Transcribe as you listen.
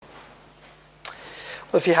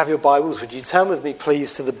If you have your Bibles, would you turn with me,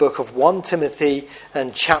 please, to the book of 1 Timothy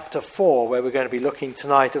and chapter 4, where we're going to be looking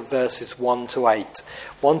tonight at verses 1 to 8.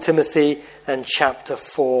 1 Timothy and chapter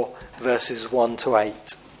 4, verses 1 to 8.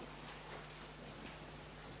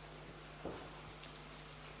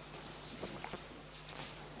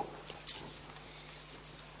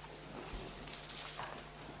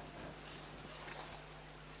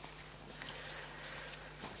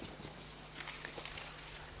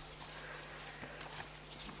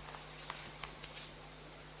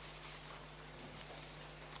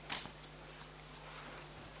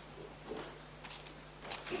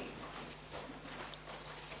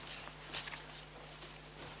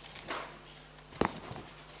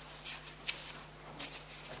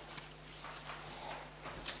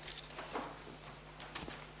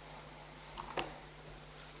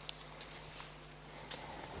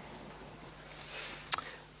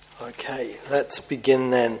 Okay, let's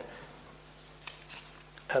begin then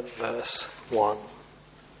at verse 1.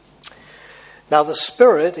 Now the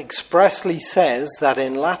Spirit expressly says that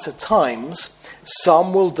in latter times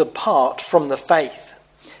some will depart from the faith,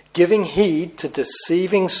 giving heed to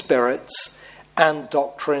deceiving spirits and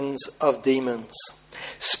doctrines of demons,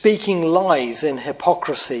 speaking lies in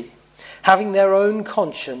hypocrisy, having their own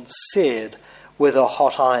conscience seared with a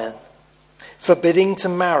hot iron, forbidding to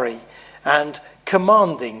marry and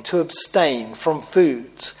commanding to abstain from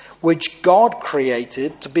foods which God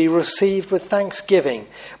created to be received with thanksgiving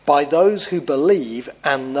by those who believe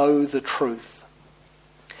and know the truth.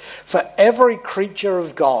 For every creature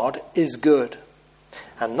of God is good,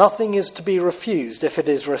 and nothing is to be refused if it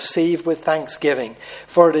is received with thanksgiving,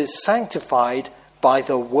 for it is sanctified by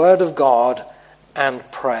the word of God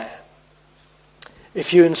and prayer.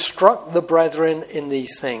 If you instruct the brethren in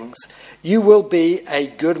these things, you will be a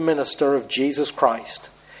good minister of Jesus Christ,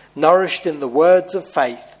 nourished in the words of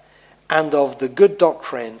faith and of the good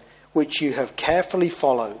doctrine which you have carefully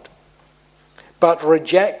followed. But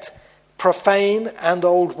reject profane and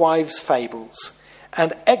old wives' fables,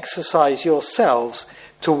 and exercise yourselves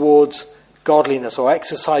towards godliness, or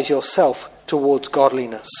exercise yourself towards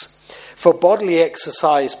godliness. For bodily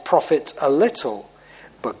exercise profits a little,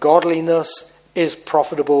 but godliness is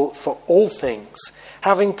profitable for all things,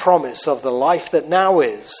 having promise of the life that now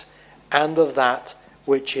is and of that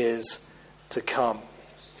which is to come.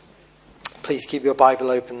 Please keep your Bible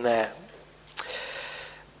open there.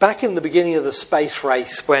 Back in the beginning of the space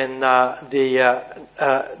race, when the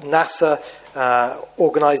NASA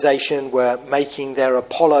organization were making their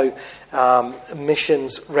Apollo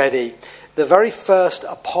missions ready, the very first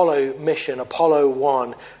Apollo mission, Apollo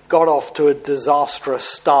 1, got off to a disastrous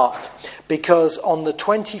start, because on the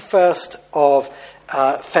 21st of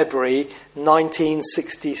February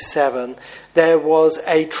 1967, there was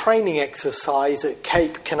a training exercise at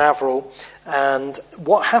Cape Canaveral, and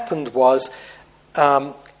what happened was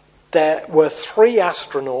there were 3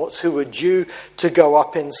 astronauts who were due to go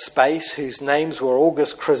up in space, whose names were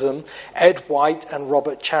August Chisholm, Ed White and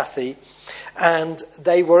Robert Chaffee, and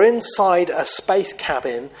they were inside a space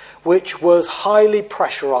cabin which was highly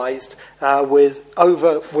pressurized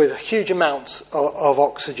with huge amounts of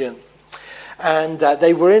oxygen. And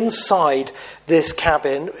they were inside this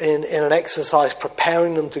cabin in an exercise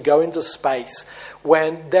preparing them to go into space,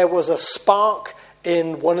 when there was a spark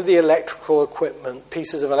in one of the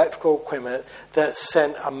pieces of electrical equipment that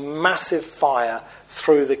sent a massive fire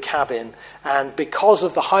through the cabin. And because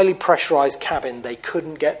of the highly pressurized cabin, they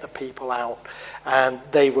couldn't get the people out, and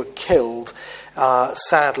they were killed,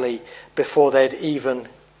 sadly, before they'd even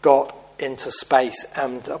got into space.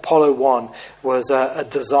 And Apollo 1 was a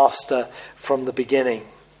disaster from the beginning.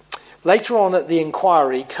 Later on at the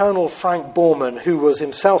inquiry, Colonel Frank Borman, who was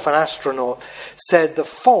himself an astronaut, said the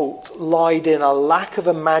fault lied in a lack of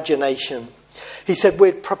imagination. He said,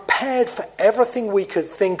 we'd prepared for everything we could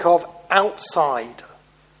think of outside.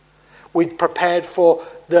 We'd prepared for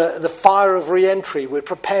the fire of re-entry. We'd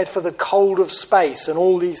prepared for the cold of space and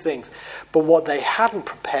all these things. But what they hadn't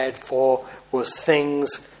prepared for was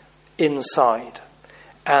things inside.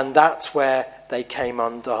 And that's where they came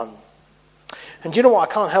undone. And do you know what?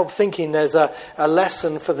 I can't help thinking there's a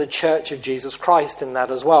lesson for the Church of Jesus Christ in that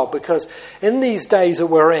as well. Because in these days that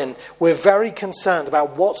we're in, we're very concerned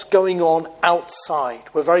about what's going on outside.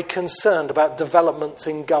 We're very concerned about developments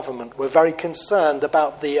in government. We're very concerned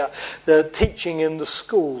about the teaching in the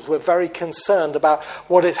schools. We're very concerned about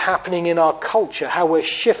what is happening in our culture, how we're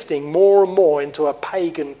shifting more and more into a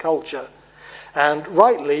pagan culture. And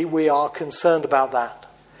rightly, we are concerned about that.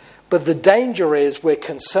 But the danger is we're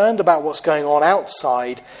concerned about what's going on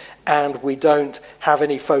outside, and we don't have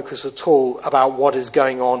any focus at all about what is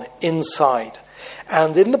going on inside.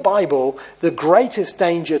 And in the Bible, the greatest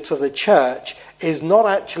danger to the church is not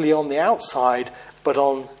actually on the outside, but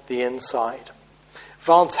on the inside.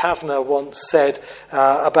 Vance Havner once said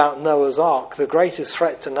about Noah's Ark, the greatest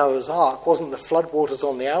threat to Noah's Ark wasn't the floodwaters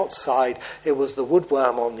on the outside, it was the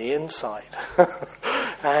woodworm on the inside.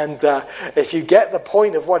 And if you get the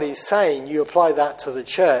point of what he's saying, you apply that to the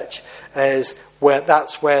church,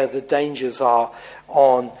 that's where the dangers are,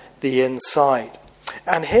 on the inside.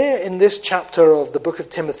 And here in this chapter of the book of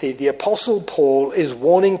Timothy, the Apostle Paul is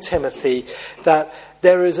warning Timothy that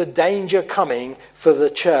there is a danger coming for the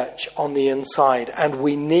church on the inside, and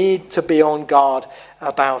we need to be on guard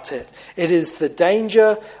about it. It is the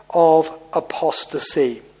danger of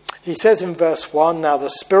apostasy. He says in verse 1, now the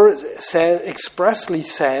Spirit expressly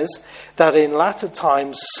says that in latter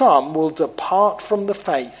times some will depart from the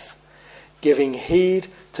faith, giving heed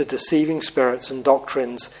to deceiving spirits and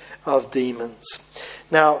doctrines of demons.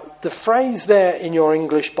 Now, the phrase there in your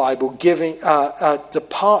English Bible,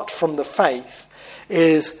 depart from the faith,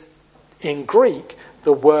 is in Greek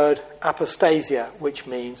the word apostasia, which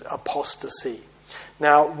means apostasy.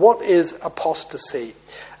 Now, what is apostasy?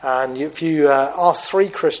 And if you ask 3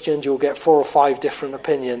 Christians, you'll get 4 or 5 different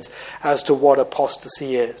opinions as to what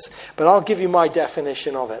apostasy is. But I'll give you my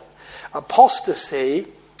definition of it. Apostasy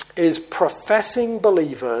is professing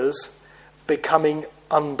believers becoming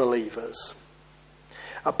unbelievers.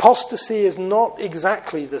 Apostasy is not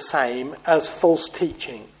exactly the same as false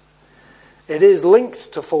teaching. It is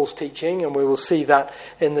linked to false teaching, and we will see that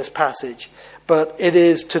in this passage. But it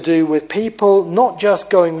is to do with people not just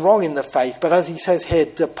going wrong in the faith, but as he says here,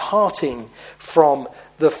 departing from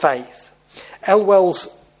the faith.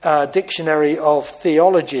 Elwell's Dictionary of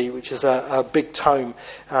Theology, which is a big tome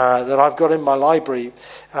that I've got in my library,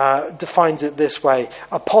 defines it this way: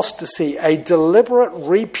 apostasy, a deliberate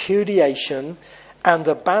repudiation and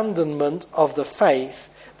abandonment of the faith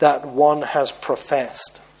that one has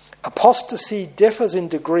professed. Apostasy differs in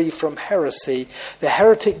degree from heresy. The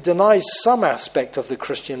heretic denies some aspect of the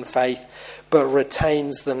Christian faith, but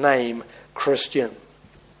retains the name Christian.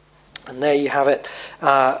 And there you have it,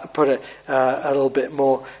 put it a little bit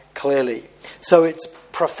more clearly. So it's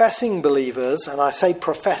professing believers, and I say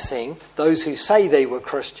professing, those who say they were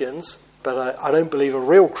Christians, but I don't believe a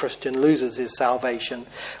real Christian loses his salvation,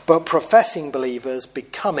 but professing believers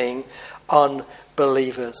becoming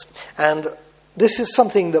unbelievers. And this is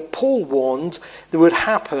something that Paul warned that would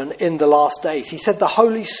happen in the last days. He said the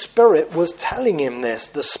Holy Spirit was telling him this.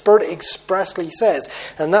 The Spirit expressly says,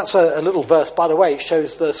 and that's a little verse, by the way, it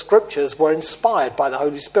shows the scriptures were inspired by the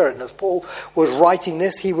Holy Spirit. And as Paul was writing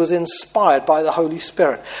this, he was inspired by the Holy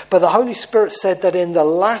Spirit. But the Holy Spirit said that in the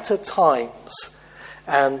latter times,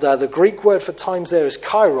 and the Greek word for times there is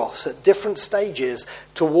kairos, at different stages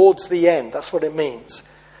towards the end. That's what it means.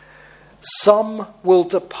 Some will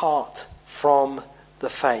depart from the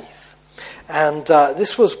faith. And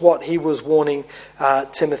this was what he was warning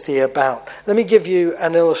Timothy about. Let me give you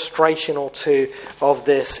an illustration or two of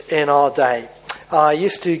this in our day. I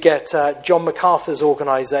used to get John MacArthur's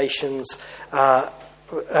organisation's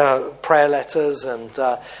prayer letters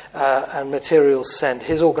and materials sent.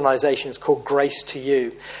 His organisation is called Grace to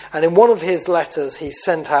You. And in one of his letters he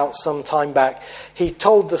sent out some time back, he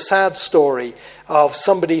told the sad story of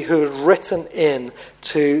somebody who had written in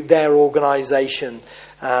to their organisation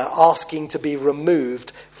asking to be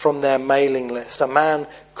removed from their mailing list. A man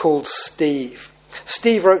called Steve.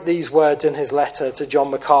 Steve wrote these words in his letter to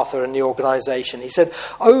John MacArthur and the organisation. He said,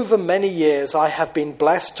 over many years I have been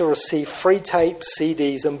blessed to receive free tapes,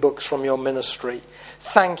 CDs and books from your ministry.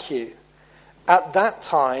 Thank you. At that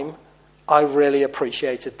time, I really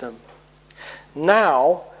appreciated them.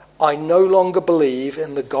 Now, I no longer believe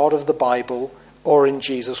in the God of the Bible or in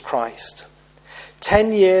Jesus Christ.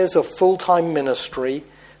 10 years of full-time ministry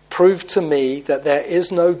proved to me that there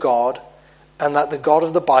is no God and that the God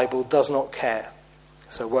of the Bible does not care.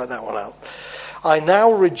 So work that one out. I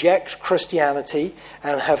now reject Christianity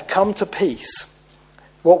and have come to peace.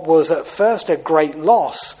 What was at first a great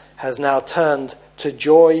loss has now turned to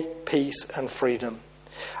joy, peace, and freedom.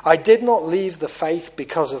 I did not leave the faith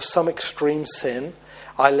because of some extreme sin.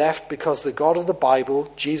 I left because the God of the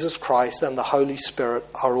Bible, Jesus Christ, and the Holy Spirit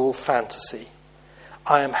are all fantasy.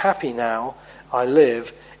 I am happy now. I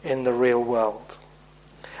live in the real world.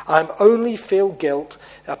 I only feel guilt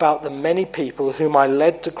about the many people whom I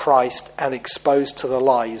led to Christ and exposed to the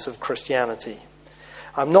lies of Christianity.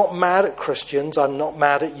 I'm not mad at Christians. I'm not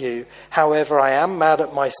mad at you. However, I am mad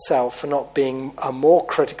at myself for not being a more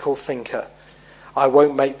critical thinker. I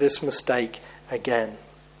won't make this mistake again.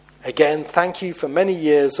 Again, thank you for many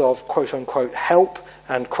years of quote-unquote help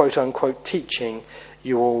and quote-unquote teaching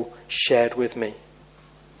you all shared with me.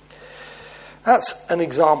 That's an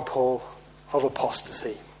example of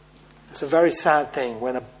apostasy. It's a very sad thing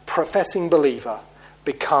when a professing believer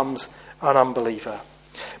becomes an unbeliever.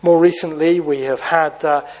 More recently, we have had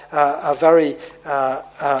a very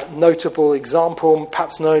notable example,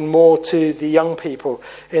 perhaps known more to the young people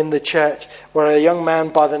in the church, where a young man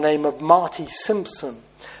by the name of Marty Simpson,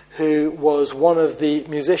 who was one of the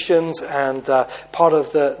musicians and part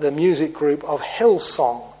of the music group of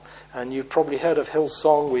Hillsong. And you've probably heard of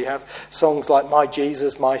Hillsong. We have songs like My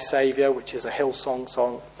Jesus, My Saviour, which is a Hillsong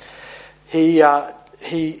song.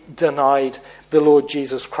 He denied the Lord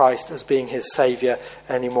Jesus Christ as being his Saviour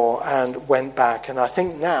anymore and went back. And I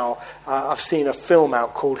think now I've seen a film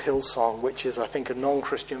out called Hillsong, which is, I think, a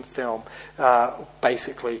non-Christian film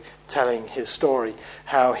basically telling his story,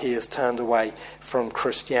 how he has turned away from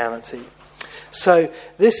Christianity. So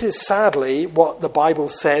this is sadly what the Bible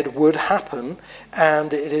said would happen,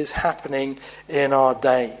 and it is happening in our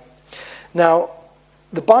day. Now,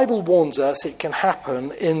 the Bible warns us it can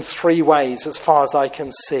happen in three ways as far as I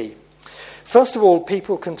can see. First of all,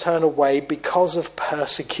 people can turn away because of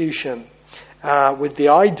persecution, with the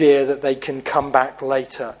idea that they can come back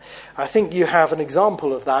later. I think you have an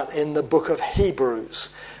example of that in the book of Hebrews,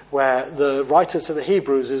 where the writer to the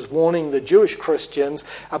Hebrews is warning the Jewish Christians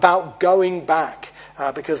about going back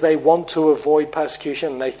because they want to avoid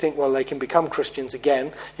persecution, and they think, well, they can become Christians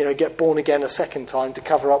again, get born again a second time to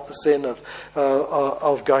cover up the sin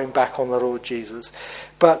of going back on the Lord Jesus.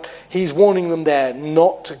 But he's warning them there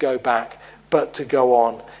not to go back, but to go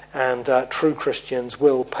on. And true Christians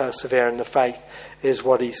will persevere in the faith, is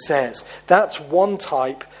what he says. That's one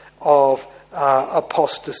type of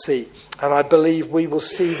apostasy. And I believe we will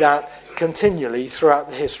see that continually throughout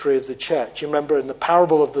the history of the church. You remember in the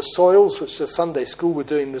parable of the soils, which the Sunday school were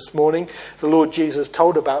doing this morning, the Lord Jesus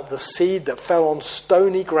told about the seed that fell on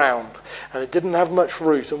stony ground, and it didn't have much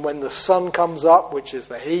root, and when the sun comes up, which is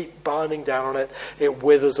the heat burning down on it, it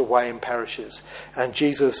withers away and perishes. And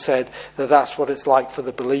Jesus said that that's what it's like for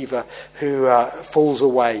the believer who falls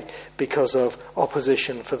away because of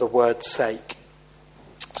opposition for the word's sake.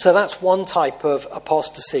 So that's one type of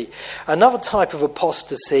apostasy. Another type of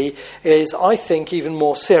apostasy is, I think, even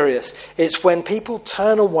more serious. It's when people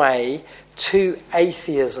turn away to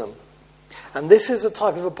atheism. And this is a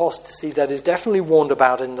type of apostasy that is definitely warned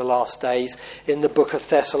about in the last days in the book of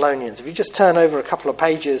Thessalonians. If you just turn over a couple of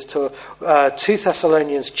pages to 2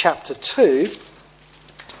 Thessalonians chapter 2,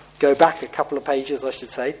 go back a couple of pages, I should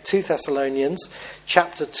say, 2 Thessalonians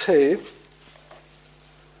chapter 2,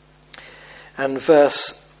 and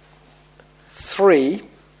verse 3,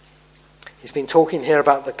 he's been talking here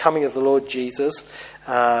about the coming of the Lord Jesus,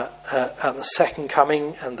 at the second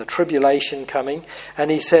coming and the tribulation coming.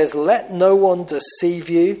 And he says, "Let no one deceive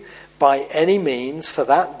you by any means, for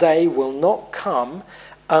that day will not come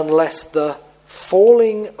unless the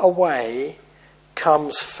falling away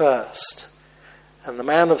comes first. And the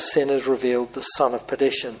man of sin is revealed, the son of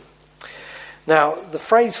perdition." Now, the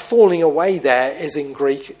phrase falling away there is in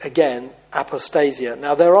Greek, again, apostasia.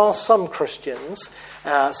 Now, there are some Christians,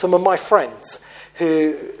 some of my friends,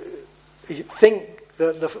 who think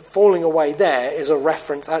that the falling away there is a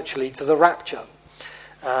reference actually to the rapture.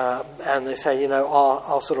 And they say,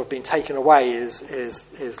 our sort of being taken away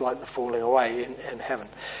is like the falling away in heaven.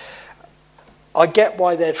 I get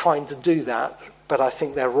why they're trying to do that, but I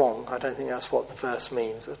think they're wrong. I don't think that's what the verse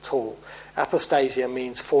means at all. Apostasia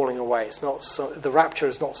means falling away. It's not the rapture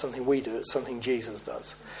is not something we do, it's something Jesus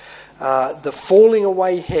does. The falling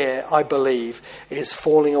away here, I believe, is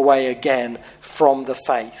falling away again from the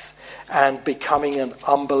faith and becoming an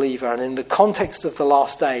unbeliever. And in the context of the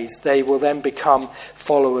last days, they will then become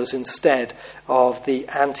followers instead of the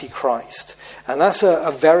Antichrist. And that's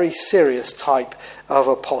a very serious type of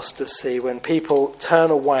apostasy, when people turn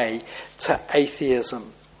away to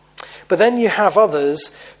atheism. But then you have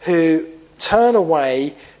others who turn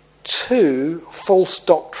away to false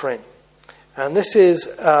doctrine. And this is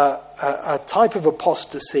a type of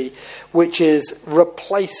apostasy which is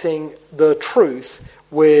replacing the truth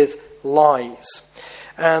with lies.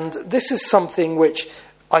 And this is something which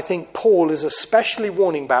I think Paul is especially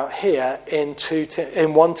warning about here in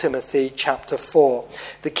 1 Timothy chapter 4.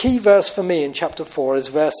 The key verse for me in chapter 4 is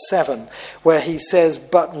verse 7, where he says,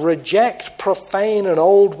 "But reject profane and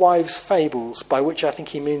old wives' fables," by which I think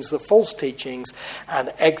he means the false teachings,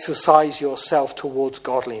 "and exercise yourself towards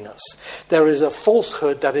godliness." There is a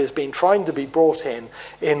falsehood that has been trying to be brought in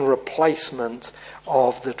replacement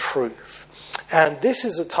of the truth. And this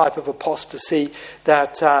is a type of apostasy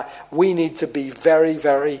that we need to be very,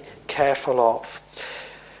 very careful of.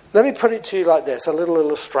 Let me put it to you like this, a little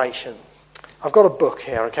illustration. I've got a book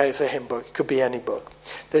here, okay? It's a hymn book. It could be any book.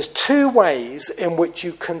 There's 2 ways in which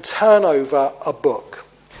you can turn over a book.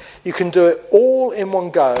 You can do it all in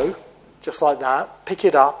one go, just like that. Pick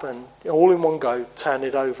it up and all in one go, turn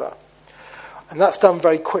it over. And that's done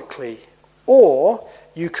very quickly. Or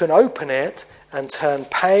you can open it and turn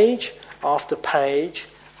page after page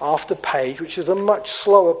after page, which is a much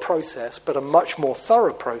slower process, but a much more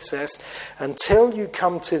thorough process, until you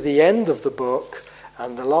come to the end of the book.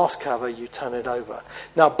 And the last cover, you turn it over.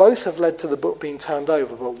 Now, both have led to the book being turned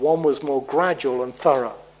over, but one was more gradual and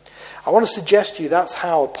thorough. I want to suggest to you that's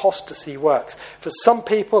how apostasy works. For some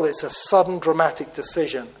people, it's a sudden, dramatic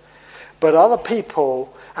decision. But other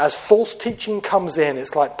people, as false teaching comes in,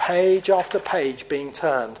 it's like page after page being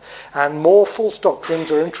turned. And more false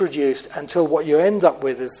doctrines are introduced until what you end up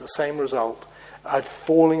with is the same result, a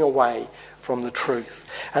falling away from the truth.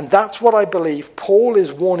 And that's what I believe Paul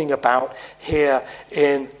is warning about here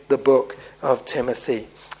in the book of Timothy.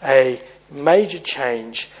 A major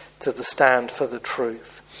change to the stand for the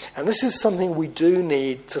truth. And this is something we do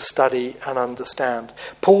need to study and understand.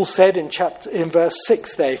 Paul said in verse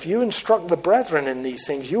 6 there, if you instruct the brethren in these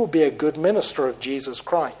things, you will be a good minister of Jesus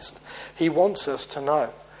Christ. He wants us to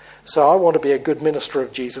know. So I want to be a good minister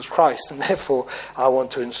of Jesus Christ, and therefore I want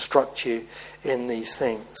to instruct you in these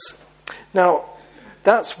things. Now,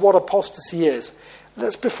 that's what apostasy is.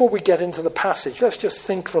 Before we get into the passage, let's just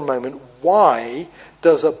think for a moment, why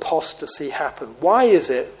does apostasy happen? Why is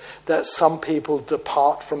it that some people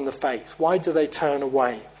depart from the faith? Why do they turn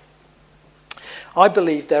away? I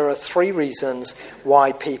believe there are 3 reasons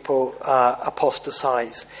why people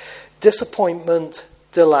apostatize: disappointment,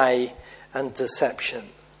 delay, and deception.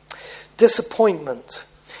 Disappointment.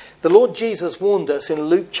 The Lord Jesus warned us in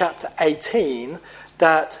Luke chapter 18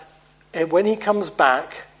 that when he comes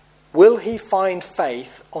back, will he find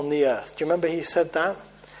faith on the earth? Do you remember he said that?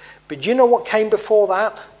 But do you know what came before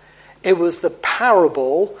that? It was the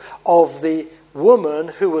parable of the woman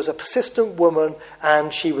who was a persistent woman,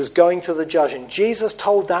 and she was going to the judge. And Jesus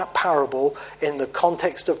told that parable in the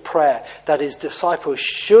context of prayer, that his disciples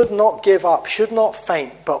should not give up, should not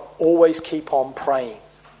faint, but always keep on praying.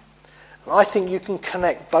 And I think you can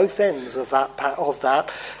connect both ends of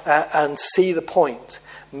that and see the point.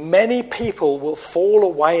 Many people will fall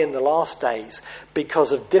away in the last days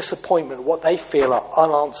because of disappointment, what they feel are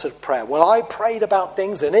unanswered prayer. Well, I prayed about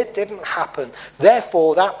things and it didn't happen.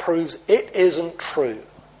 Therefore, that proves it isn't true.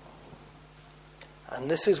 And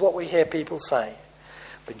this is what we hear people say.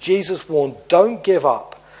 But Jesus warned, don't give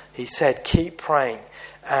up. He said, keep praying.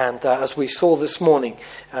 And as we saw this morning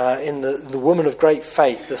in the woman of great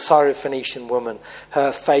faith, the Syrophoenician woman,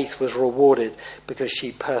 her faith was rewarded because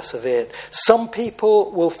she persevered. Some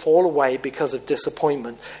people will fall away because of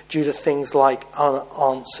disappointment due to things like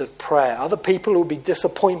unanswered prayer. Other people will be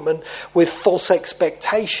disappointment with false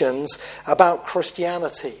expectations about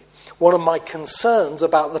Christianity. One of my concerns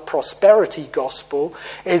about the prosperity gospel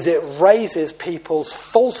is it raises people's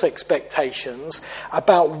false expectations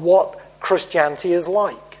about what Christianity is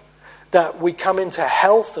like. That we come into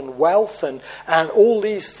health and wealth and all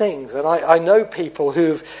these things. And I know people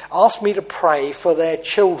who've asked me to pray for their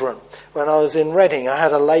children. When I was in Reading, I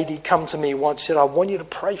had a lady come to me once and said, I want you to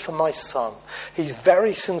pray for my son. He's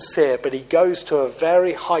very sincere, but he goes to a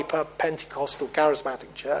very hyper Pentecostal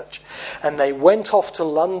charismatic church. And they went off to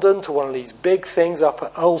London to one of these big things up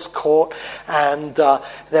at Earl's Court. And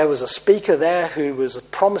there was a speaker there who was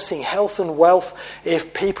promising health and wealth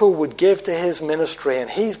if people would give to his ministry. And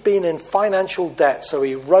he's been in financial debt, so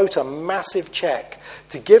he wrote a massive check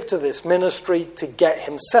to give to this ministry to get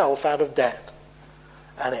himself out of debt.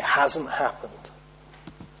 And it hasn't happened.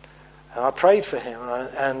 And I prayed for him,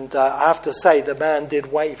 and I have to say the man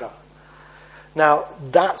did waver. Now,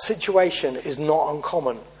 that situation is not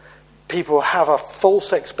uncommon. People have a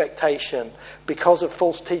false expectation because of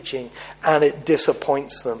false teaching, and it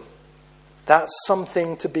disappoints them. That's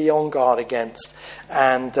something to be on guard against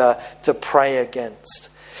and to pray against.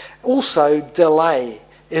 Also, delay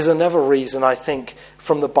is another reason, I think,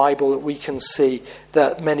 from the Bible that we can see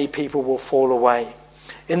that many people will fall away.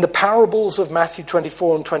 In the parables of Matthew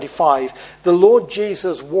 24 and 25, the Lord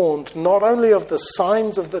Jesus warned not only of the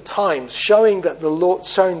signs of the times, showing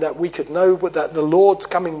that we could know that the Lord's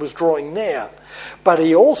coming was drawing near, but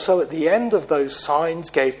he also, at the end of those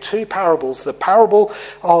signs, gave 2 parables. The parable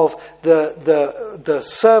of the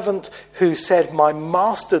servant who said, "My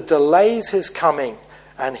master delays his coming."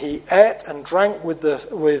 And he ate and drank with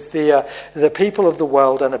the people of the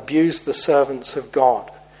world and abused the servants of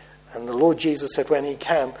God. And the Lord Jesus said when he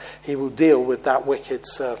came, he will deal with that wicked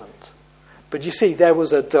servant. But you see, there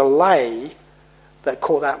was a delay that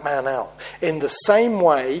caught that man out. In the same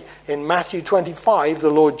way, in Matthew 25,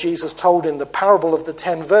 the Lord Jesus told in the parable of the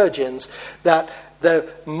 10 virgins that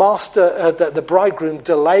the bridegroom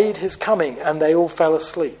delayed his coming and they all fell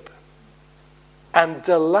asleep. And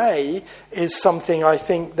delay is something I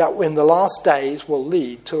think that in the last days will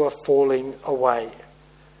lead to a falling away.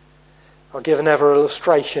 I'll give another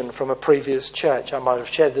illustration from a previous church. I might have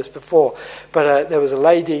shared this before. But there was a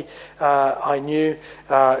lady I knew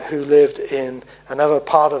who lived in another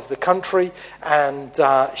part of the country. And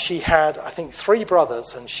she had, I think, 3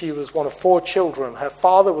 brothers. And she was one of 4 children. Her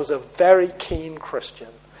father was a very keen Christian.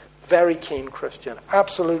 Very keen Christian.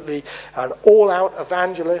 Absolutely an all-out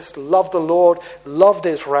evangelist. Loved the Lord. Loved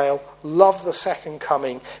Israel. Loved the second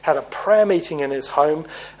coming. Had a prayer meeting in his home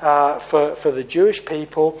for the Jewish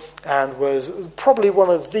people. And was probably one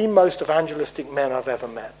of the most evangelistic men I've ever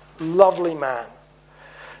met. Lovely man.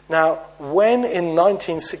 Now, when in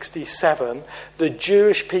 1967 the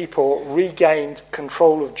Jewish people regained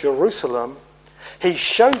control of Jerusalem, he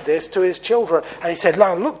showed this to his children. And he said,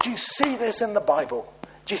 look, do you see this in the Bible?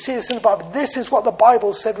 Do you see this in the Bible? This is what the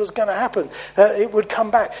Bible said was going to happen. It would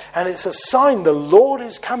come back. And it's a sign the Lord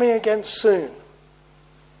is coming again soon.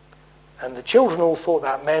 And the children all thought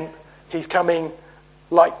that meant he's coming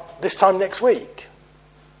like this time next week.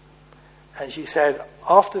 And she said,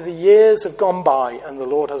 after the years have gone by and the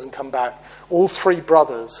Lord hasn't come back, all 3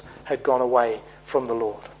 brothers had gone away from the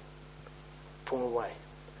Lord. From away.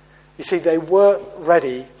 You see, they weren't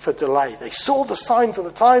ready for delay. They saw the signs of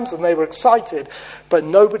the times and they were excited, but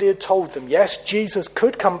nobody had told them, yes, Jesus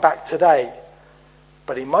could come back today,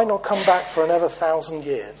 but he might not come back for another 1,000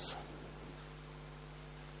 years.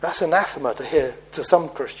 That's anathema to hear to some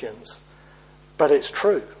Christians, but it's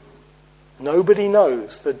true. Nobody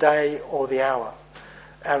knows the day or the hour.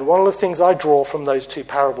 And one of the things I draw from those 2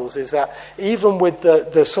 parables is that even with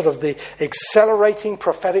the sort of the accelerating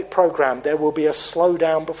prophetic program, there will be a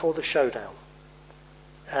slowdown before the showdown.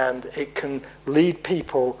 And it can lead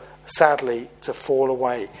people, sadly, to fall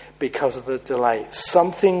away because of the delay.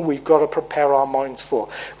 Something we've got to prepare our minds for.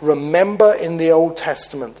 Remember in the Old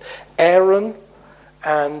Testament, Aaron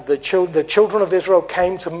and the children of Israel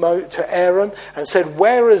came to Aaron and said,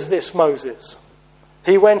 "Where is this Moses?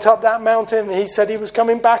 He went up that mountain and he said he was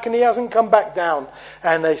coming back and he hasn't come back down."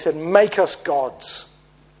 And they said, "Make us gods."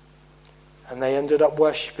 And they ended up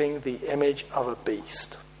worshipping the image of a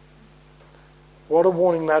beast. What a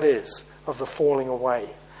warning that is of the falling away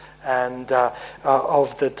and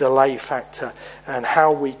of the delay factor and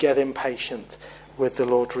how we get impatient with the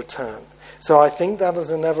Lord's return. So I think that is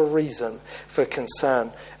another reason for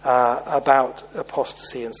concern about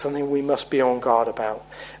apostasy and something we must be on guard about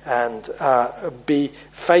and be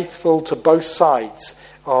faithful to both sides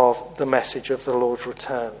of the message of the Lord's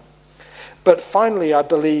return. But finally, I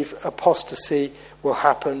believe apostasy will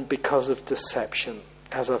happen because of deception,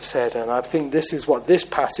 as I've said, and I think this is what this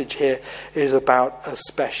passage here is about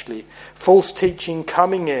especially. False teaching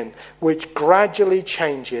coming in, which gradually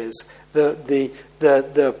changes the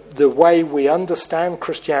way we understand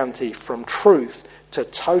Christianity from truth to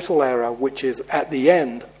total error, which is at the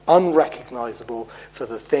end unrecognizable for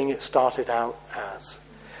the thing it started out as.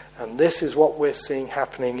 And this is what we're seeing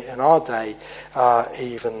happening in our day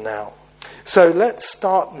even now. So let's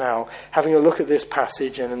start now having a look at this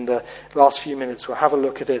passage, and in the last few minutes we'll have a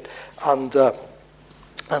look at it under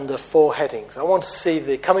 4 headings. I want to see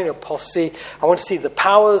the coming apostasy. I want to see the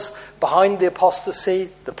powers behind the apostasy,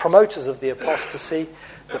 the promoters of the apostasy,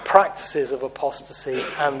 the practices of apostasy,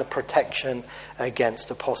 and the protection against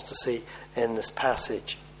apostasy in this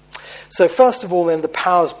passage. So first of all, then, the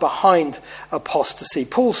powers behind apostasy.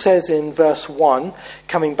 Paul says in verse 1,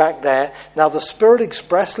 coming back there, "Now the Spirit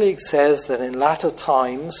expressly says that in latter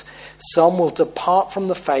times some will depart from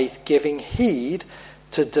the faith, giving heed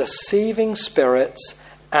to deceiving spirits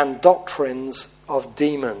and doctrines of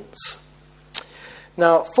demons."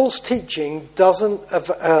 Now, false teaching doesn't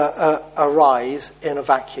arise in a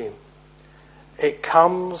vacuum. It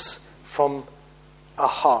comes from a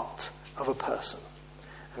heart of a person.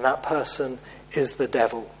 And that person is the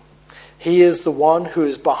devil. He is the one who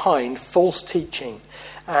is behind false teaching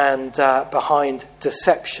and behind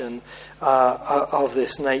deception of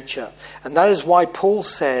this nature. And that is why Paul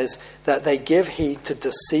says that they give heed to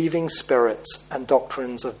deceiving spirits and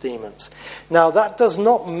doctrines of demons. Now, that does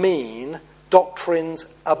not mean doctrines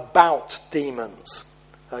about demons.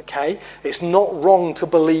 Okay? It's not wrong to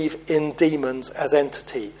believe in demons as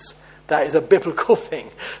entities. That is a biblical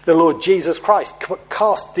thing. The Lord Jesus Christ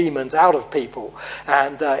cast demons out of people,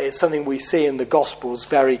 and it's something we see in the Gospels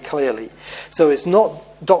very clearly. So it's not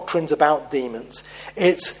doctrines about demons.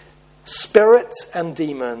 It's spirits and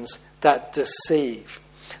demons that deceive.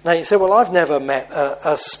 Now you say, well, I've never met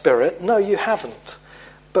a spirit. No, you haven't.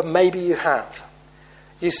 But maybe you have.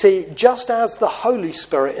 You see, just as the Holy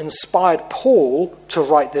Spirit inspired Paul to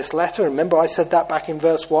write this letter, remember I said that back in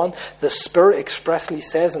verse 1, the Spirit expressly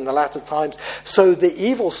says in the latter times, so the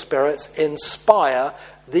evil spirits inspire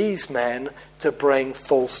these men to bring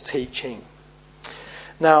false teaching.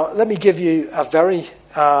 Now, let me give you a very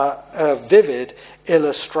vivid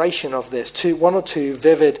illustration of this, one or two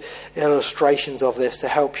vivid illustrations of this to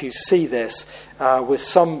help you see this with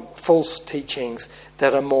some false teachings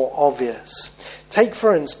that are more obvious. Take,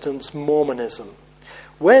 for instance, Mormonism.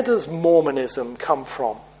 Where does Mormonism come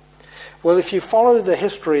from? Well, if you follow the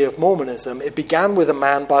history of Mormonism, it began with a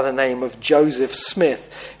man by the name of Joseph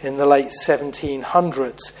Smith in the late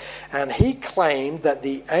 1700s. And he claimed that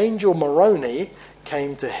the angel Moroni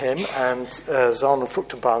came to him, and as Arnold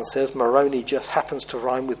Fruchtenbahn says, Moroni just happens to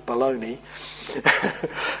rhyme with baloney.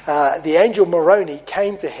 The angel Moroni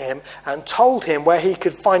came to him and told him where he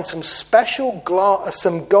could find some special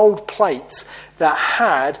some gold plates that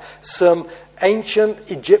had some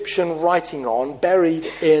ancient Egyptian writing on buried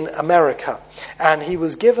in America. And he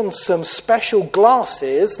was given some special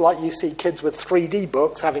glasses, like you see kids with 3D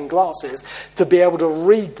books having glasses, to be able to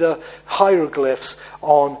read the hieroglyphs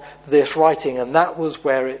on this writing. And that was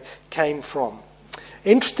where it came from.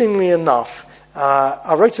 Interestingly enough,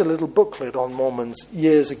 I wrote a little booklet on Mormons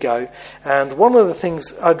years ago, and one of the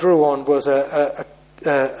things I drew on was a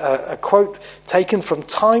quote taken from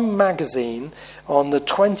Time magazine on the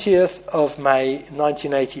 20th of May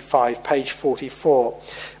 1985, page 44,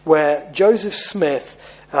 where Joseph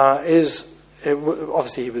Smith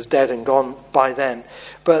obviously he was dead and gone by then,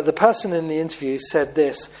 but the person in the interview said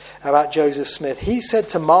this about Joseph Smith. He said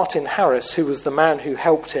to Martin Harris, who was the man who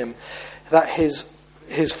helped him, that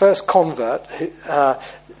his first convert,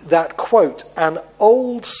 that quote, an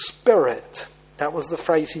old spirit, that was the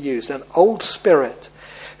phrase he used, an old spirit,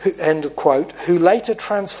 end of quote, who later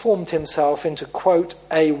transformed himself into, quote,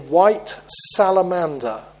 a white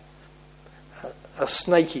salamander, a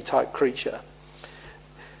snaky type creature,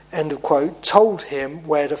 end of quote, told him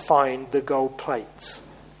where to find the gold plates.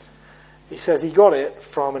 He says he got it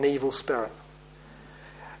from an evil spirit.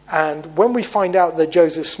 And when we find out that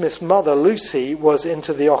Joseph Smith's mother, Lucy, was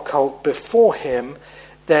into the occult before him,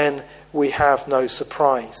 then we have no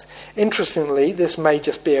surprise. Interestingly, this may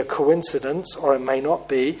just be a coincidence, or it may not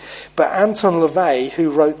be, but Anton LaVey,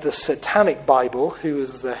 who wrote the Satanic Bible, who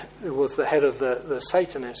was the head of the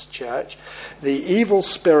Satanist church, the evil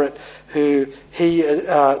spirit who he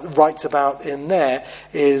writes about in there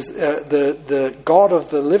is the god of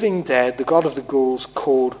the living dead, the god of the ghouls,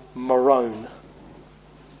 called Moroni.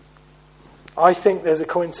 I think there's a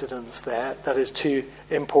coincidence there that is too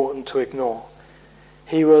important to ignore.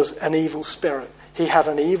 He was an evil spirit. He had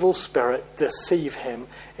an evil spirit deceive him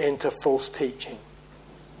into false teaching.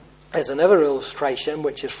 There's another illustration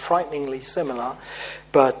which is frighteningly similar,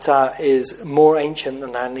 but is more ancient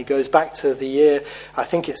than that, and it goes back to the year, I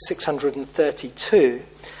think it's 632.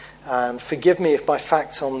 And forgive me if my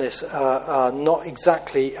facts on this are not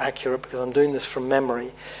exactly accurate, because I'm doing this from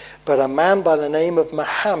memory. But a man by the name of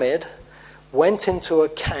Muhammad went into a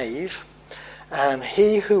cave, and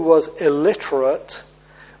he who was illiterate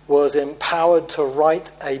was empowered to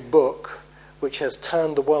write a book which has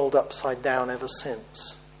turned the world upside down ever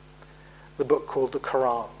since. The book called the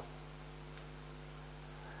Quran.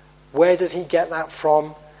 Where did he get that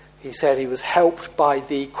from? He said he was helped by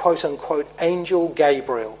the quote-unquote angel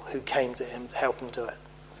Gabriel, who came to him to help him do it.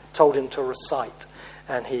 Told him to recite,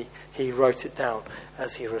 and he wrote it down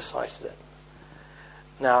as he recited it.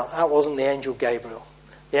 Now, that wasn't the angel Gabriel.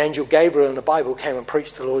 The angel Gabriel in the Bible came and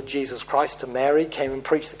preached the Lord Jesus Christ to Mary, came and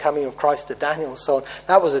preached the coming of Christ to Daniel, and so on.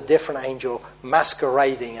 That was a different angel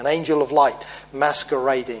masquerading, an angel of light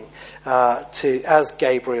masquerading as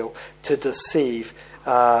Gabriel to deceive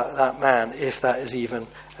that man, if that is even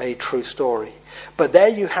a true story. But there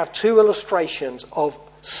you have two illustrations of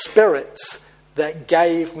spirits that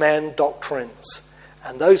gave men doctrines.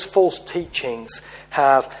 And those false teachings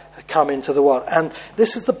have come into the world. And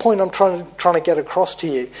this is the point I'm trying to get across to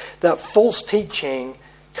you, that false teaching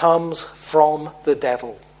comes from the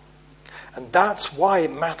devil. And that's why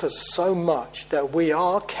it matters so much that we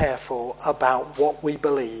are careful about what we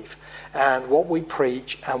believe and what we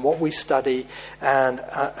preach and what we study and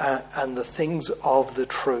the things of the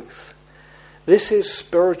truth. This is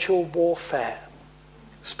spiritual warfare.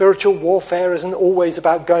 Spiritual warfare isn't always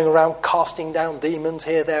about going around casting down demons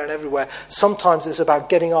here, there, and everywhere. Sometimes it's about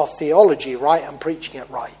getting our theology right and preaching it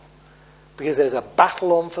right. Because there's a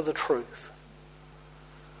battle on for the truth.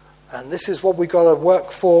 And this is what we've got to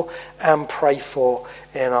work for and pray for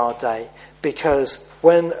in our day. Because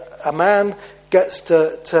when a man gets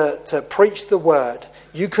to preach the word,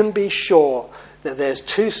 you can be sure that there's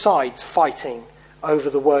two sides fighting over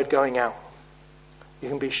the word going out. You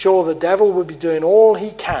can be sure the devil will be doing all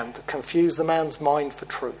he can to confuse the man's mind for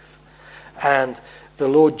truth. And the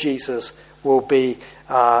Lord Jesus will be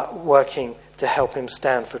working to help him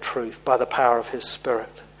stand for truth by the power of his Spirit.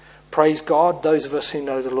 Praise God, those of us who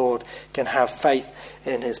know the Lord can have faith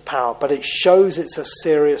in his power. But it shows it's a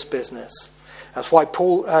serious business. That's why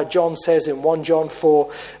John says in 1 John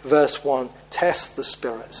 4 verse 1, test the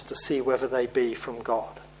spirits to see whether they be from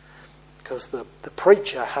God. Because the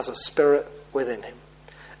preacher has a spirit within him.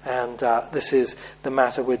 And this is the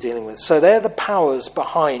matter we're dealing with. So they're the powers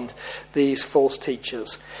behind these false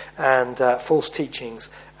teachers and false teachings,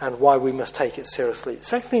 and why we must take it seriously. The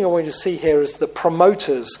second thing I want you to see here is the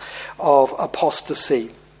promoters of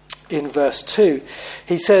apostasy. In verse 2,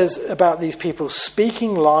 he says about these people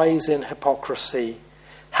speaking lies in hypocrisy,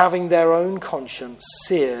 having their own conscience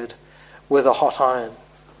seared with a hot iron.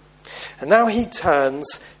 And now he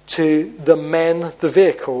turns to the men, the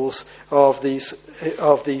vehicles of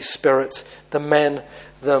these spirits, the men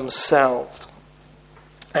themselves.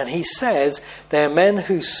 And he says they're men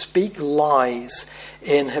who speak lies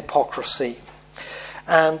in hypocrisy.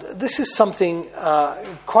 And this is something,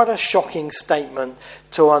 quite a shocking statement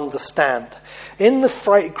to understand. In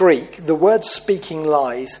the Greek, the word speaking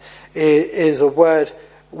lies is a word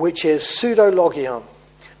which is pseudologion.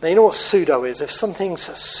 Now, you know what pseudo is? If something's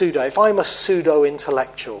pseudo, if I'm a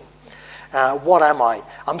pseudo-intellectual, what am I?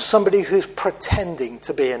 I'm somebody who's pretending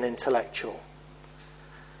to be an intellectual.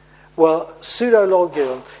 Well,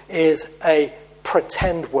 pseudologion is a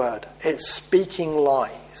pretend word. It's speaking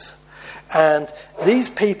lies. And these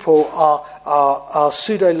people are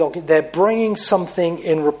pseudologian. They're bringing something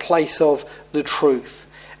in replace of the truth.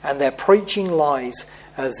 And they're preaching lies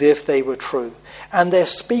as if they were true. And they're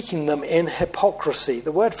speaking them in hypocrisy.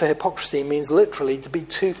 The word for hypocrisy means literally to be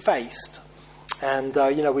two-faced. And,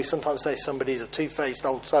 we sometimes say somebody's a two-faced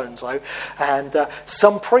old so-and-so. And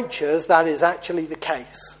some preachers, that is actually the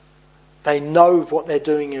case. They know what they're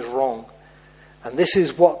doing is wrong. And this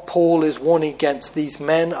is what Paul is warning against. These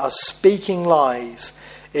men are speaking lies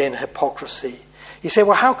in hypocrisy. You say,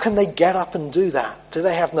 well, how can they get up and do that? Do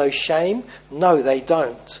they have no shame? No, they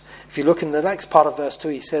don't. If you look in the next part of verse 2,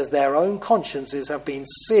 he says their own consciences have been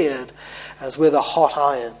seared as with a hot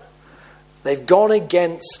iron. They've gone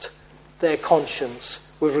against their conscience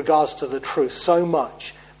with regards to the truth so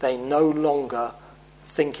much they no longer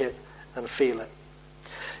think it and feel it.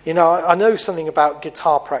 You know, I know something about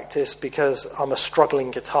guitar practice because I'm a struggling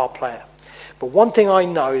guitar player. But one thing I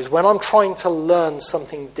know is when I'm trying to learn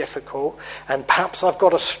something difficult, and perhaps I've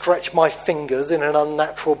got to stretch my fingers in an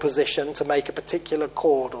unnatural position to make a particular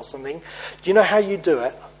chord or something, do you know how you do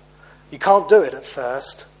it? You can't do it at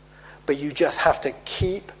first, but you just have to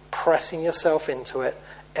keep pressing yourself into it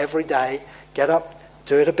every day. Get up,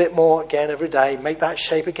 do it a bit more again every day, make that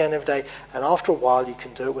shape again every day, and after a while you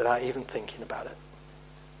can do it without even thinking about it.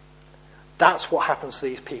 That's what happens to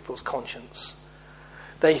these people's conscience.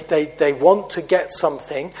 They want to get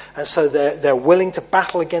something, and so they're willing to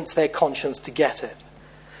battle against their conscience to get it.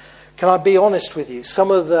 Can I be honest with you? Some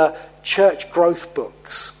of the church growth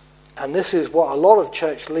books, and this is what a lot of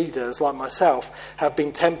church leaders like myself have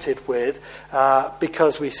been tempted with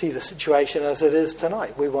because we see the situation as it is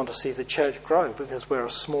tonight. We want to see the church grow because we're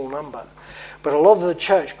a small number. But a lot of the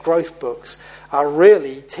church growth books are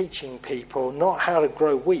really teaching people not how to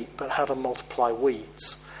grow wheat, but how to multiply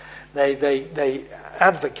weeds. They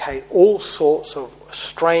advocate all sorts of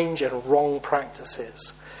strange and wrong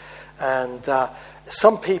practices. And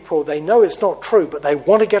some people, they know it's not true, but they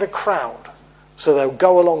want to get a crowd, so they'll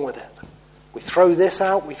go along with it. We throw this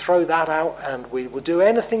out, we throw that out, and we will do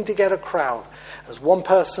anything to get a crowd. As one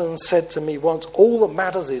person said to me once, all that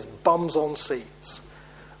matters is bums on seats.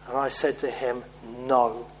 And I said to him,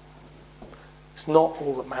 no. It's not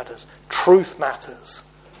all that matters. Truth matters.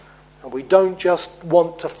 And we don't just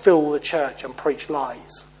want to fill the church and preach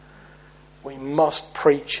lies. We must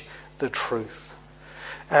preach the truth.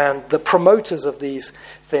 And the promoters of these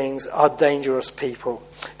things are dangerous people.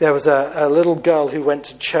 There was a little girl who went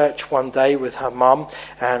to church one day with her mum,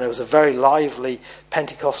 and it was a very lively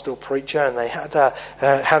Pentecostal preacher, and they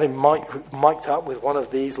had him mic'd up with one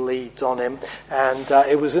of these leads on him. And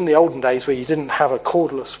it was in the olden days where you didn't have a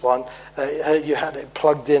cordless one. You had it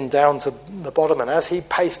plugged in down to the bottom, and as he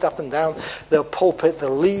paced up and down the pulpit, the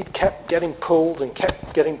lead kept getting pulled and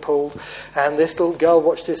kept getting pulled. And this little girl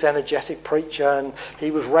watched this energetic preacher, and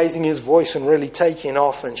he was was raising his voice and really taking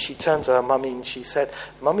off, and she turned to her mummy and she said,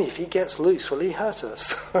 "Mummy, if he gets loose, will he hurt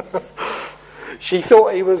us?" She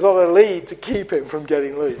thought he was on a lead to keep him from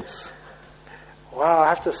getting loose. Well, I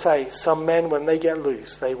have to say, some men, when they get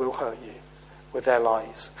loose, they will hurt you with their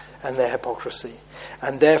lies and their hypocrisy.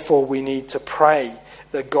 And therefore we need to pray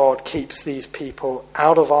that God keeps these people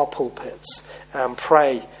out of our pulpits, and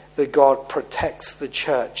pray that God protects the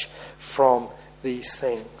church from these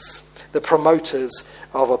things, the promoters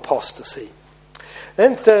of apostasy.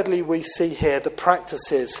 Then thirdly, we see here the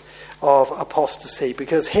practices of apostasy,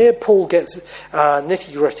 because here Paul gets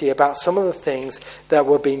nitty-gritty about some of the things that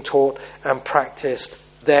were being taught and practiced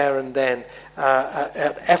there and then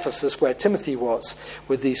at Ephesus, where Timothy was,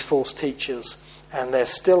 with these false teachers. And they're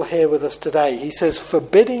still here with us today. He says,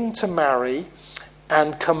 forbidding to marry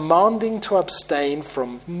and commanding to abstain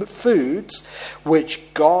from foods which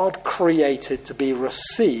God created to be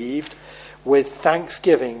received with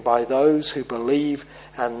thanksgiving by those who believe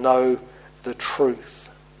and know the truth.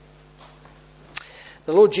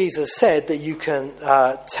 The Lord Jesus said that you can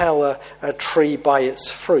tell a tree by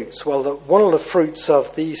its fruits. Well, one of the fruits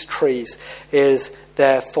of these trees is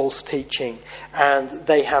their false teaching. And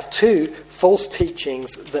they have two false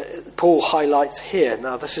teachings that Paul highlights here.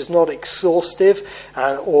 Now, this is not exhaustive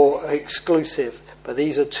or exclusive, but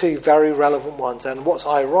these are two very relevant ones. And what's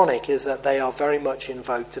ironic is that they are very much in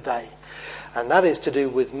vogue today. And that is to do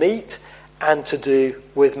with meat and to do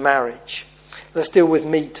with marriage. Let's deal with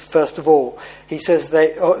meat first of all. He says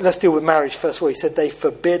let's deal with marriage first of all. He said they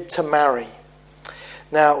forbid to marry.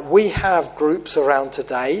 Now, we have groups around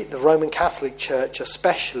today, the Roman Catholic Church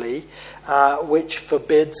especially, which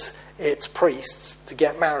forbids its priests to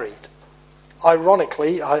get married.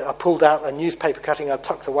 Ironically, I pulled out a newspaper cutting I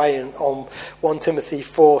tucked away on 1 Timothy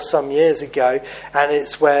 4 some years ago, and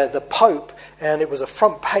it's where the Pope, and it was a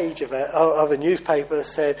front page of a newspaper,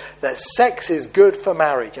 said that sex is good for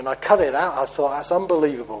marriage. And I cut it out. I thought, that's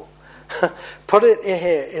unbelievable. Put it in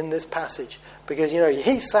here in this passage. Because,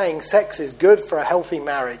 he's saying sex is good for a healthy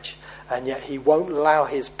marriage, and yet he won't allow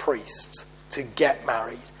his priests to get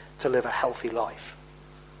married to live a healthy life.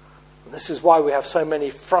 And this is why we have so many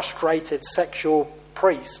frustrated sexual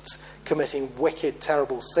priests committing wicked,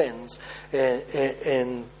 terrible sins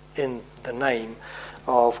in the name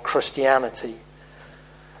of Christianity.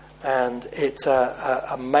 And it's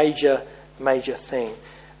a major, major thing.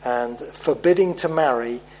 And forbidding to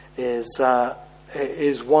marry is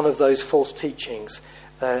one of those false teachings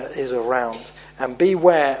that is around. And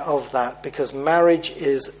beware of that, because marriage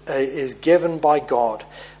is given by God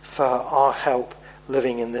for our help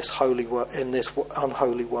living in this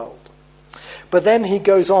unholy world. But then he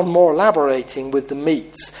goes on more elaborating with the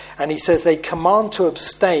meats, and he says they command to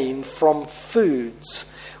abstain from foods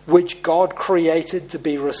which God created to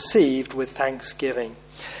be received with thanksgiving.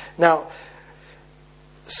 Now,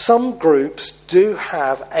 some groups do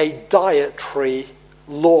have a dietary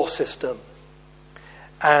law system.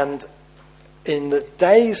 And in the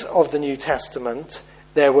days of the New Testament,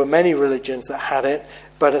 there were many religions that had it,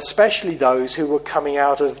 but especially those who were coming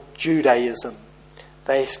out of Judaism.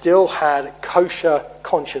 They still had kosher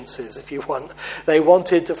consciences, if you want. They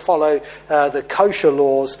wanted to follow the kosher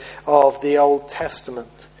laws of the Old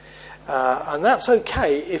Testament. And that's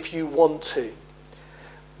okay if you want to.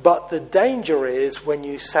 But the danger is when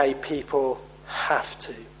you say people have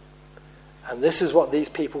to. And this is what these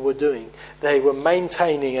people were doing. They were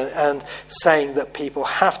maintaining and saying that people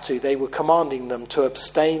have to. They were commanding them to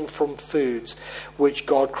abstain from foods which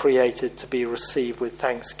God created to be received with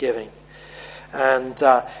thanksgiving. And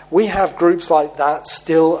we have groups like that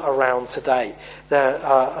still around today. They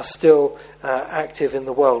are still active in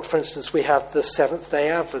the world. For instance, we have the Seventh-day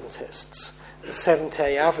Adventists. The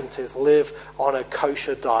Seventh-day Adventists live on a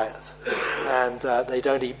kosher diet, and they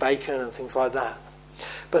don't eat bacon and things like that.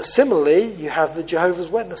 But similarly, you have the Jehovah's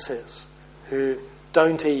Witnesses, who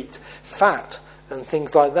don't eat fat and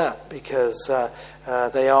things like that, because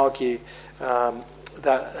they argue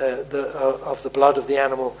that of the blood of the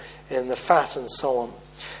animal in the fat and so on.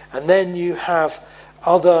 And then you have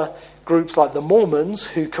other groups like the Mormons,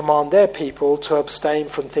 who command their people to abstain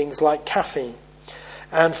from things like caffeine.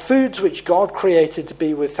 And foods which God created to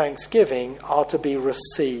be with thanksgiving are to be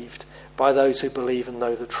received by those who believe and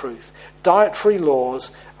know the truth. Dietary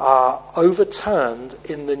laws are overturned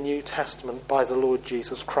in the New Testament by the Lord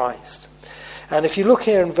Jesus Christ. And if you look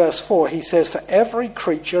here in verse 4, he says, "For every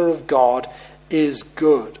creature of God is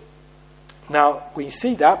good." Now, we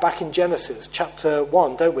see that back in Genesis chapter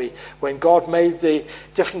 1, don't we? When God made the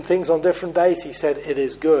different things on different days, he said, "It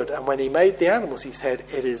is good." And when he made the animals, he said,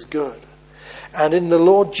 "It is good." And in the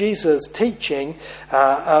Lord Jesus' teaching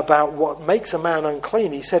about what makes a man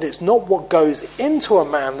unclean, he said it's not what goes into a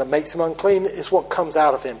man that makes him unclean, it's what comes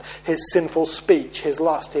out of him. His sinful speech, his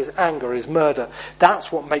lust, his anger, his murder.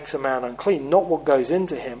 That's what makes a man unclean, not what goes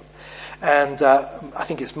into him. And I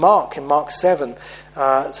think it's Mark, in Mark 7,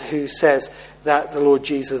 who says that the Lord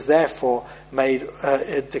Jesus therefore made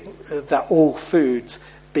that all foods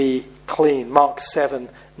be clean. Mark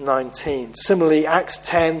 7:19. Similarly, Acts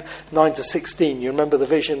 10:9-16. You remember the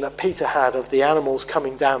vision that Peter had of the animals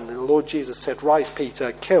coming down. The Lord Jesus said, "Rise,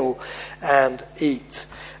 Peter, kill and eat."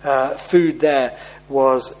 Food there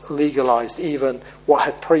was legalized. Even what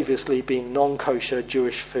had previously been non-kosher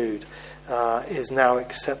Jewish food is now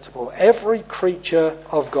acceptable. Every creature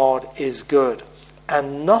of God is good,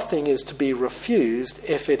 and nothing is to be refused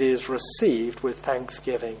if it is received with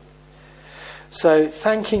thanksgiving. So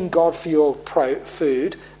thanking God for your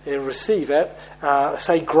food, receive it,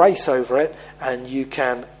 say grace over it, and you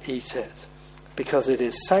can eat it. Because it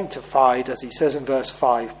is sanctified, as he says in verse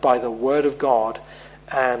 5, by the word of God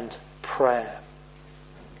and prayer.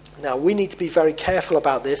 Now we need to be very careful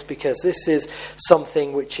about this, because this is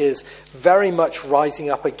something which is very much rising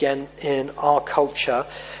up again in our culture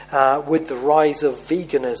with the rise of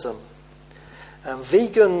veganism. And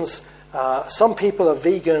vegans, some people are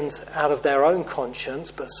vegans out of their own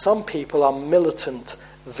conscience, but some people are militant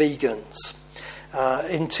vegans.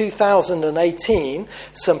 In 2018,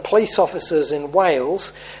 some police officers in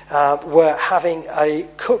Wales were having a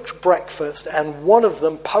cooked breakfast, and one of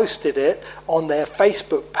them posted it on their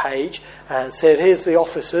Facebook page and said, "Here's the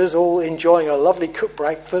officers all enjoying a lovely cooked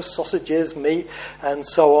breakfast, sausages, meat, and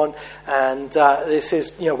so on. And this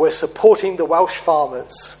is, we're supporting the Welsh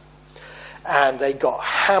farmers." And they got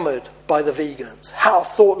hammered by the vegans. How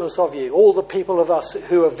thoughtless of you, all the people of us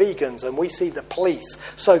who are vegans, and we see the police,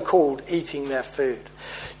 so-called, eating their food.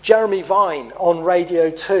 Jeremy Vine on Radio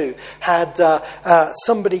 2 had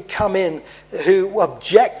somebody come in who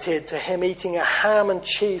objected to him eating a ham and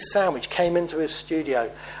cheese sandwich, came into his studio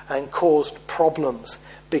and caused problems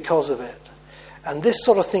because of it. And this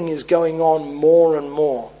sort of thing is going on more and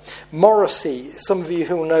more. Morrissey, some of you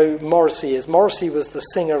who know who Morrissey is, Morrissey was the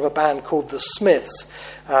singer of a band called The Smiths,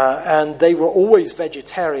 and they were always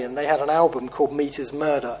vegetarian. They had an album called Meat is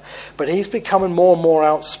Murder. But he's becoming more and more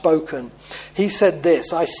outspoken. He said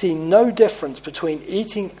this: "I see no difference between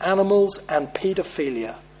eating animals and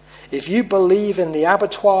paedophilia. If you believe in the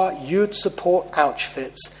abattoir, you'd support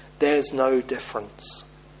Auschwitz. There's no difference."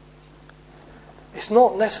 It's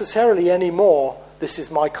not necessarily anymore, "This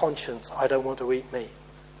is my conscience, I don't want to eat meat."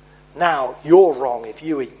 Now, you're wrong if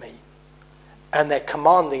you eat meat. And they're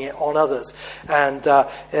commanding it on others. And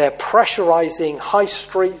they're pressurizing high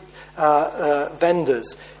street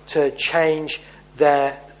vendors to change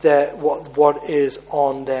what is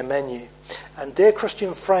on their menu. And dear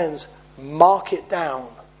Christian friends, mark it down.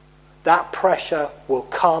 That pressure will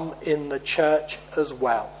come in the church as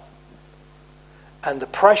well. And the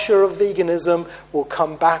pressure of veganism will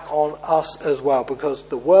come back on us as well, because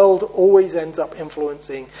the world always ends up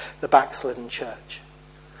influencing the backslidden church.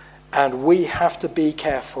 And we have to be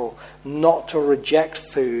careful not to reject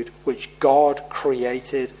food which God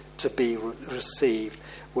created to be received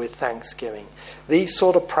with thanksgiving. These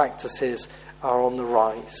sort of practices are on the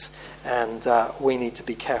rise, and we need to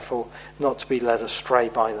be careful not to be led astray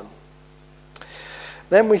by them.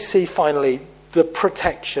 Then we see finally the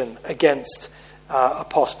protection against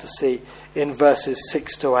apostasy in verses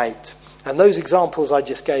 6-8. And those examples I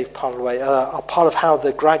just gave part of the way are part of how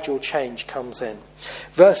the gradual change comes in.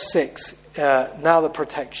 Verse 6, now the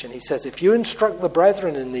protection. He says, "If you instruct the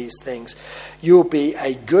brethren in these things, you will be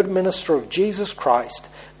a good minister of Jesus Christ,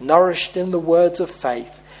 nourished in the words of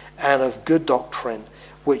faith and of good doctrine,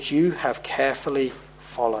 which you have carefully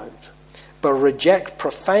followed. But reject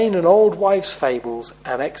profane and old wives' fables,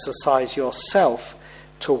 and exercise yourself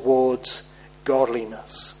towards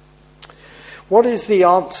godliness." What is the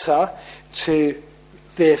answer to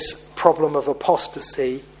this problem of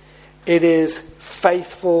apostasy? It is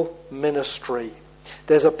faithful ministry.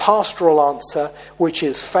 There's a pastoral answer, which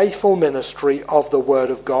is faithful ministry of the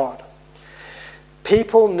Word of God.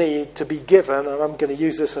 People need to be given, and I'm going to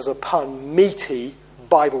use this as a pun, meaty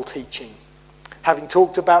Bible teaching. Having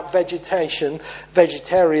talked about vegetarians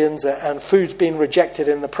and foods being rejected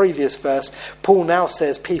in the previous verse, Paul now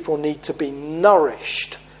says people need to be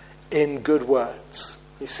nourished in good words.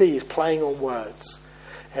 You see, he's playing on words.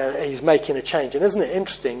 He's making a change. And isn't it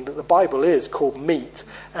interesting that the Bible is called meat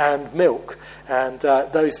and milk, and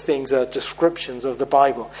those things are descriptions of the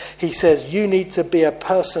Bible. He says you need to be a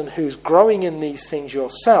person who's growing in these things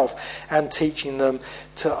yourself and teaching them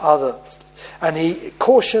to others. And he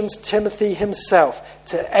cautions Timothy himself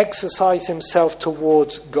to exercise himself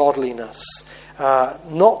towards godliness,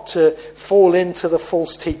 not to fall into the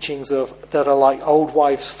false teachings that are like old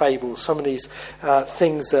wives' fables, some of these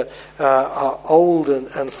things that are old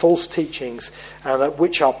and false teachings and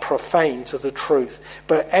which are profane to the truth.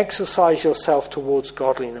 But exercise yourself towards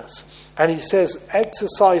godliness. And he says,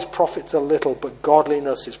 exercise profits a little, but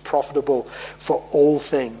godliness is profitable for all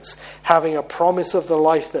things, having a promise of the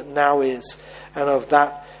life that now is and of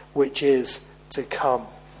that which is to come.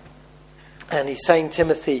 And he's saying,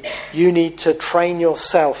 Timothy, you need to train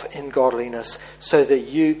yourself in godliness so that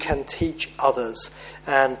you can teach others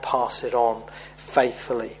and pass it on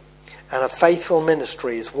faithfully. And a faithful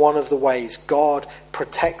ministry is one of the ways God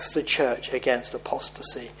protects the church against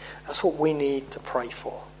apostasy. That's what we need to pray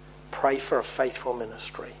for. Pray for a faithful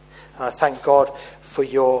ministry. And I thank God for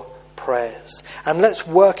your prayers. And let's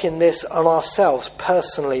work in this on ourselves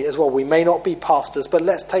personally as well. We may not be pastors, but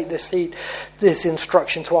let's take this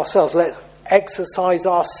instruction to ourselves. Let's exercise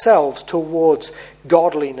ourselves towards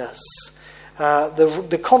godliness.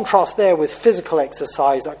 The contrast there with physical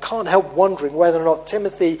exercise, I can't help wondering whether or not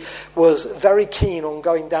Timothy was very keen on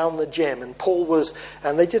going down the gym, and Paul was,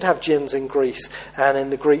 and they did have gyms in Greece and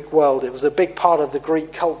in the Greek world. It was a big part of the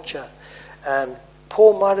Greek culture. And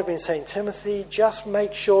Paul might have been saying, Timothy, just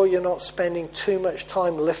make sure you're not spending too much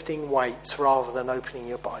time lifting weights rather than opening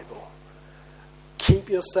your Bible. Keep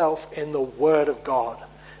yourself in the Word of God,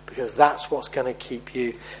 because that's what's going to keep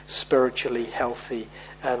you spiritually healthy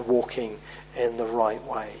and walking in the right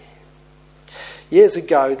way. Years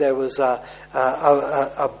ago, there was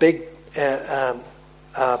a big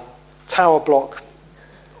tower block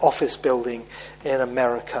office building in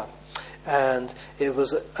America, and it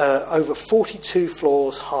was over 42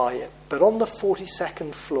 floors high. But on the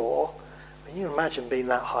 42nd floor, you can imagine being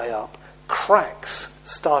that high up, cracks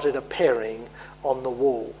started appearing on the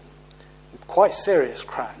wall. Quite serious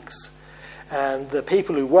cracks. And the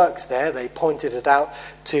people who worked there, they pointed it out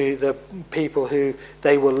to the people who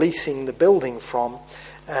they were leasing the building from,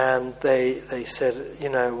 and they said,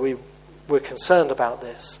 we're concerned about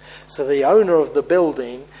this. So the owner of the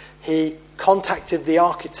building, he contacted the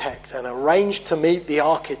architect and arranged to meet the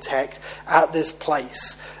architect at this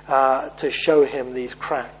place to show him these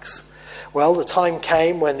cracks. Well, the time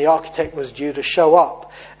came when the architect was due to show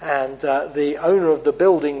up, and the owner of the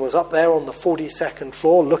building was up there on the 42nd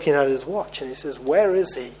floor looking at his watch, and he says, where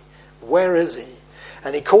is he? Where is he?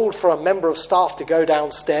 And he called for a member of staff to go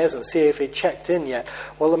downstairs and see if he'd checked in yet.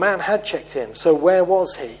 Well, the man had checked in, so where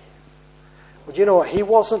was he? Well, you know what? He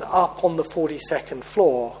wasn't up on the 42nd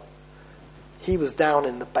floor. He was down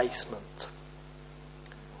in the basement.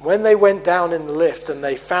 When they went down in the lift and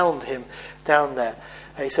they found him down there,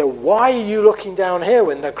 he said, why are you looking down here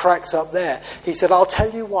when the crack's up there? He said, I'll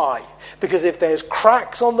tell you why. Because if there's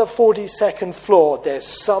cracks on the 42nd floor, there's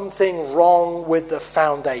something wrong with the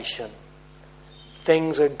foundation.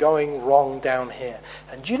 Things are going wrong down here.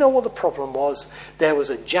 And do you know what the problem was? There was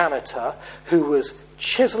a janitor who was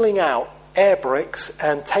chiseling out air bricks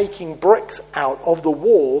and taking bricks out of the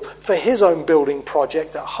wall for his own building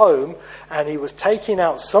project at home. And he was taking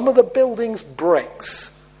out some of the building's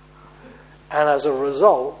bricks. And as a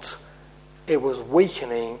result, it was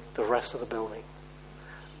weakening the rest of the building.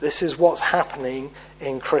 This is what's happening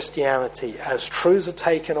in Christianity. As truths are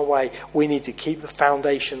taken away, we need to keep the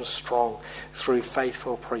foundation strong through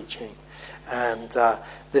faithful preaching. And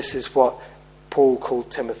this is what Paul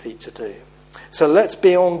called Timothy to do. So let's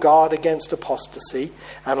be on guard against apostasy,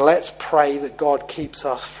 and let's pray that God keeps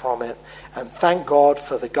us from it. And thank God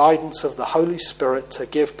for the guidance of the Holy Spirit to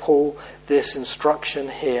give Paul this instruction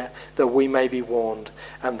here, that we may be warned,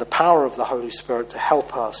 and the power of the Holy Spirit to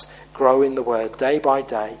help us grow in the Word day by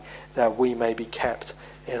day, that we may be kept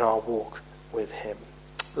in our walk with Him.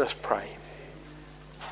 Let's pray.